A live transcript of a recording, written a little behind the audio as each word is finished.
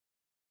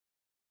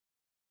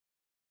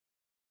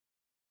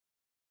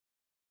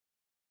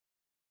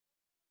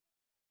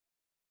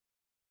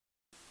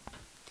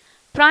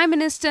Prime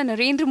Minister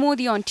Narendra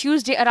Modi on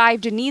Tuesday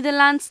arrived in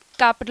Netherlands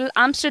capital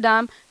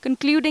Amsterdam,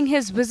 concluding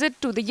his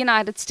visit to the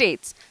United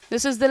States.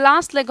 This is the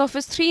last leg of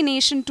his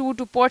three-nation tour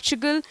to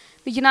Portugal,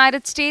 the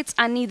United States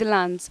and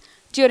Netherlands.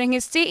 During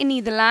his stay in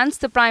Netherlands,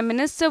 the Prime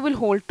Minister will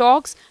hold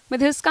talks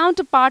with his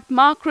counterpart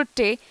Mark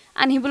Rutte,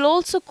 and he will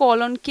also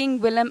call on King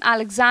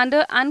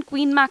Willem-Alexander and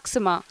Queen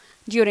Maxima.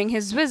 During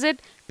his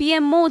visit,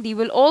 PM Modi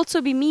will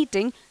also be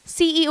meeting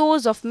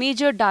CEOs of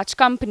major Dutch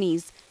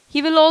companies.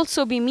 He will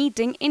also be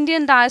meeting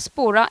Indian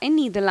Diaspora in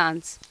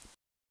Netherlands.